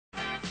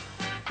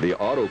The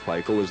Auto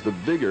Picle is the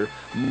bigger,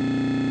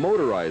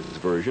 motorized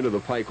version of the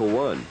Picle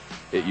 1.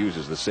 It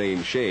uses the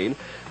same chain,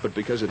 but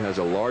because it has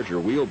a larger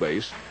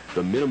wheelbase,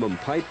 the minimum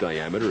pipe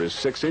diameter is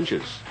 6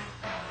 inches.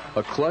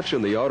 A clutch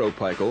on the Auto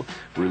Picle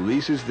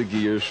releases the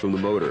gears from the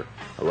motor,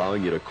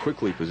 allowing you to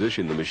quickly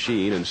position the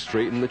machine and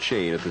straighten the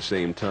chain at the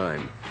same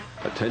time.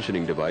 A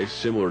tensioning device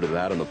similar to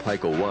that on the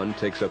Picle 1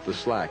 takes up the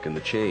slack in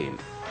the chain.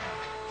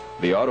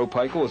 The Auto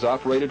Picle is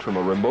operated from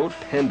a remote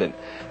pendant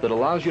that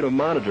allows you to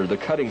monitor the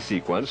cutting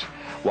sequence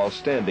while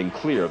standing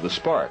clear of the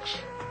sparks.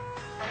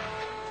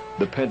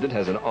 The pendant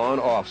has an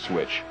on-off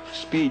switch,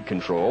 speed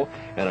control,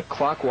 and a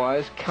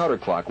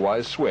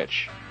clockwise-counterclockwise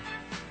switch.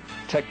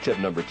 Tech tip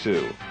number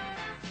 2.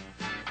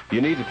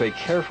 You need to pay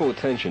careful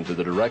attention to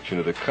the direction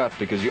of the cut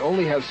because you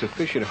only have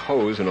sufficient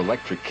hose and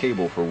electric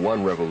cable for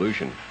one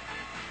revolution.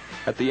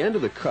 At the end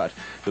of the cut,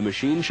 the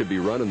machine should be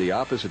run in the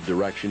opposite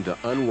direction to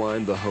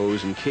unwind the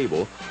hose and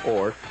cable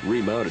or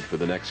remount it for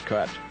the next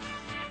cut.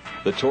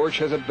 The torch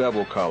has a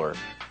bevel collar,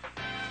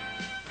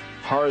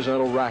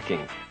 horizontal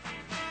racking,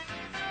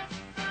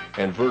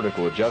 and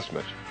vertical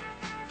adjustment.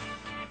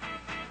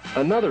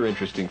 Another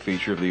interesting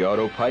feature of the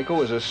Auto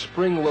Picle is a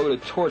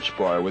spring-loaded torch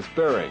bar with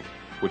bearing,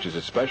 which is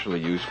especially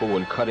useful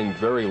when cutting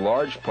very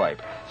large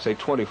pipe, say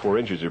 24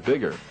 inches or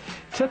bigger.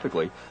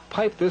 Typically,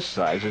 pipe this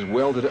size is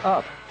welded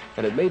up,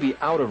 and it may be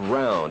out of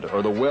round,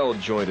 or the weld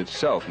joint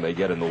itself may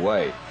get in the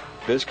way.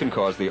 This can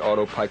cause the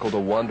Auto Picle to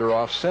wander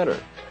off center.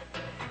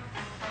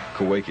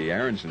 Kawaki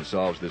Aronson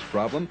solves this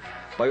problem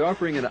by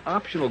offering an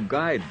optional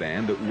guide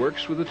band that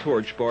works with the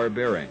torch bar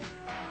bearing.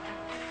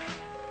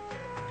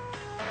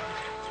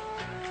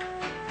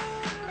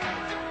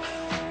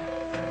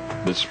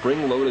 The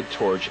spring-loaded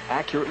torch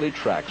accurately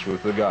tracks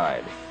with the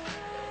guide.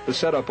 The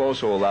setup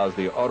also allows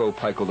the Auto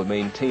Picle to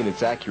maintain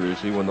its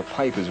accuracy when the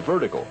pipe is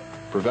vertical,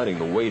 preventing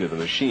the weight of the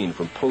machine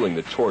from pulling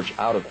the torch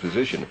out of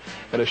position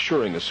and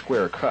assuring a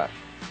square cut.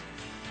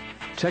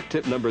 Tech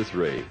tip number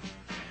 3.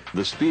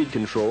 The speed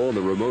control on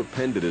the remote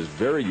pendant is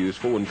very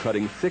useful when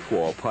cutting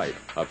thick-wall pipe,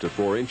 up to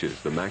 4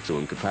 inches, the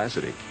maximum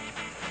capacity.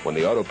 When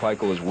the Auto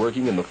Picle is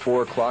working in the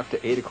 4 o'clock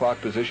to 8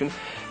 o'clock position,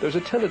 there's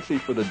a tendency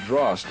for the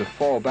dross to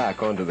fall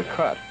back onto the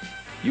cut.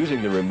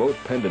 Using the remote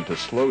pendant to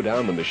slow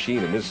down the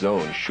machine in this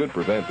zone should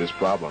prevent this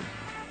problem.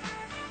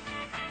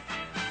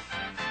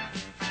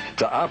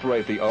 To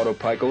operate the Auto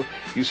Picle,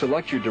 you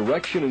select your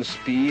direction and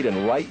speed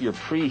and light your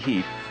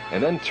preheat,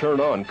 and then turn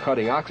on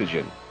cutting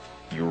oxygen.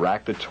 You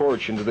rack the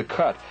torch into the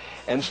cut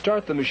and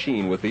start the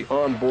machine with the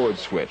on-board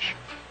switch.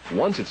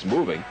 Once it's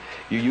moving,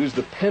 you use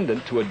the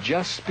pendant to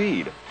adjust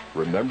speed,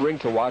 remembering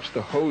to watch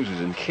the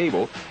hoses and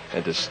cable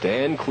and to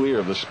stand clear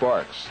of the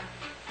sparks.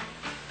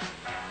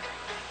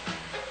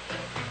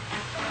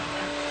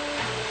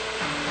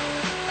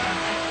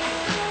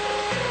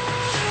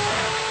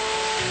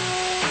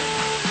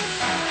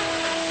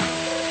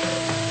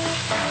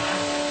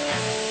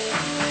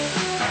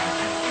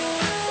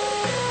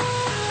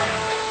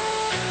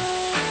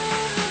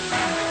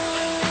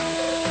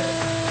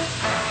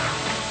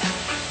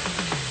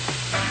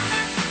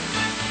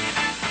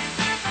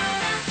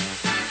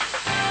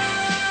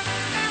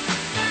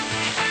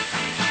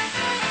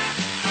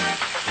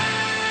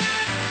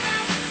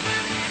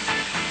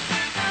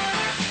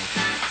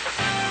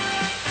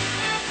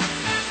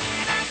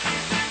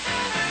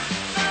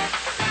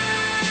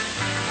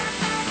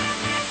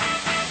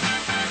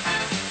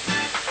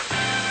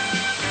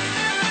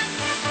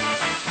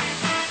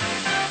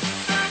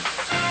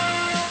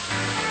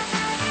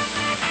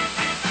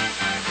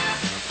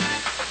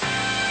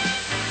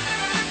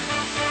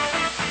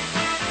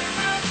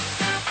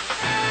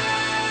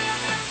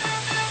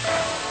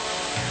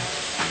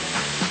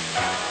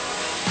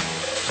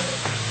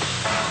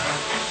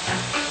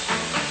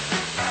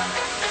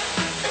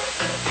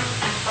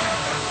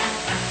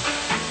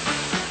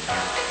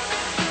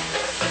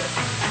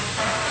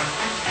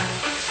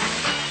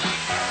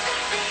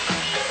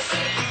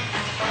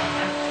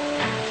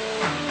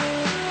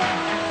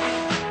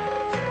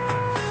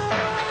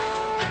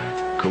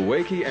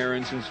 Kawaki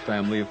Aronson's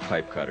family of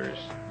pipe cutters.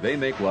 They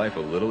make life a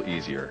little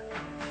easier.